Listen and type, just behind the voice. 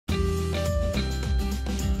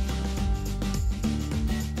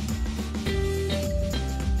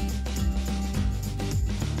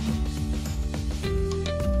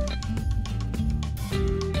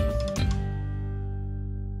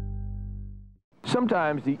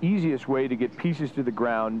Sometimes the easiest way to get pieces to the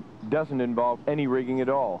ground doesn't involve any rigging at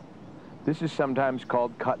all. This is sometimes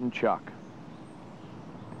called cut and chuck.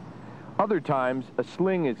 Other times, a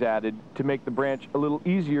sling is added to make the branch a little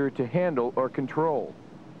easier to handle or control.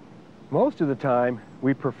 Most of the time,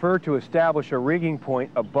 we prefer to establish a rigging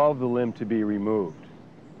point above the limb to be removed.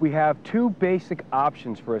 We have two basic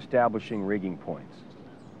options for establishing rigging points.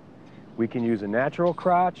 We can use a natural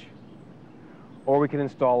crotch, or we can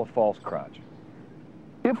install a false crotch.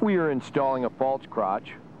 If we are installing a false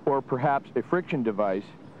crotch, or perhaps a friction device,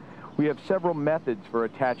 we have several methods for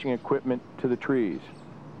attaching equipment to the trees.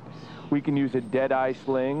 We can use a dead-eye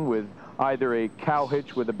sling with either a cow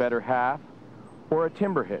hitch with a better half, or a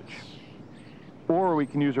timber hitch. Or we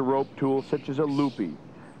can use a rope tool such as a loopy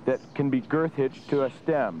that can be girth hitched to a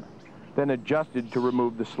stem, then adjusted to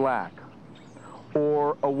remove the slack.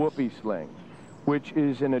 Or a whoopee sling, which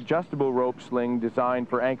is an adjustable rope sling designed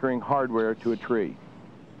for anchoring hardware to a tree.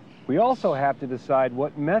 We also have to decide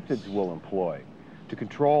what methods we'll employ to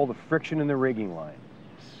control the friction in the rigging line.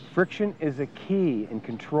 Friction is a key in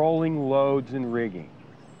controlling loads in rigging,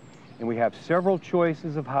 and we have several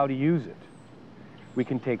choices of how to use it. We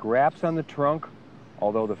can take wraps on the trunk.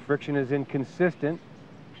 Although the friction is inconsistent,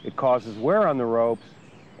 it causes wear on the ropes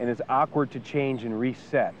and is awkward to change and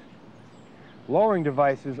reset. Lowering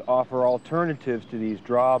devices offer alternatives to these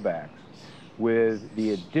drawbacks with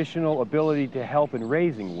the additional ability to help in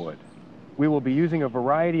raising wood. We will be using a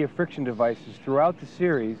variety of friction devices throughout the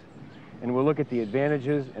series, and we'll look at the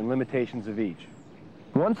advantages and limitations of each.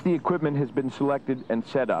 Once the equipment has been selected and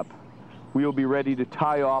set up, we will be ready to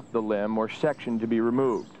tie off the limb or section to be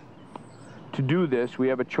removed. To do this, we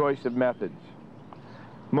have a choice of methods.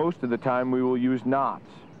 Most of the time we will use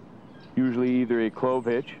knots, usually either a clove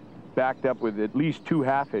hitch, backed up with at least 2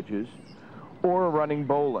 half hitches, or a running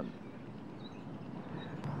bowline.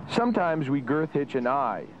 Sometimes we girth hitch an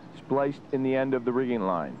eye, spliced in the end of the rigging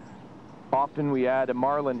line. Often we add a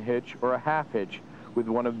marlin hitch or a half hitch with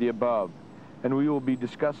one of the above, and we will be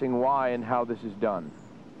discussing why and how this is done.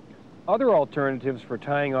 Other alternatives for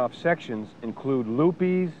tying off sections include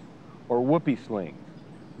loopies or whoopee slings,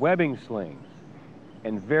 webbing slings,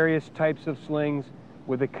 and various types of slings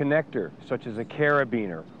with a connector, such as a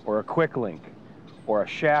carabiner or a quick link or a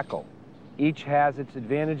shackle. Each has its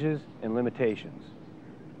advantages and limitations.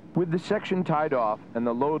 With the section tied off and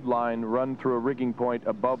the load line run through a rigging point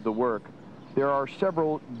above the work, there are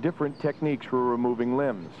several different techniques for removing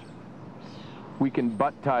limbs. We can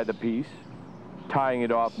butt tie the piece, tying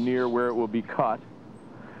it off near where it will be cut.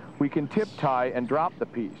 We can tip tie and drop the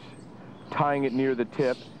piece, tying it near the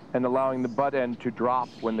tip and allowing the butt end to drop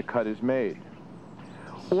when the cut is made.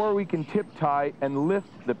 Or we can tip tie and lift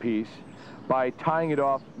the piece by tying it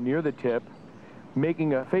off near the tip,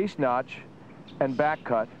 making a face notch and back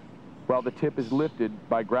cut while the tip is lifted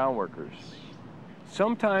by ground workers.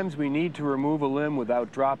 Sometimes we need to remove a limb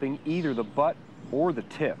without dropping either the butt or the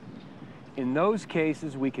tip. In those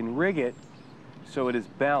cases, we can rig it so it is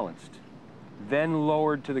balanced, then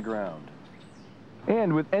lowered to the ground.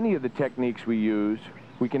 And with any of the techniques we use,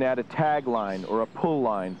 we can add a tag line or a pull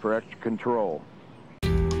line for extra control.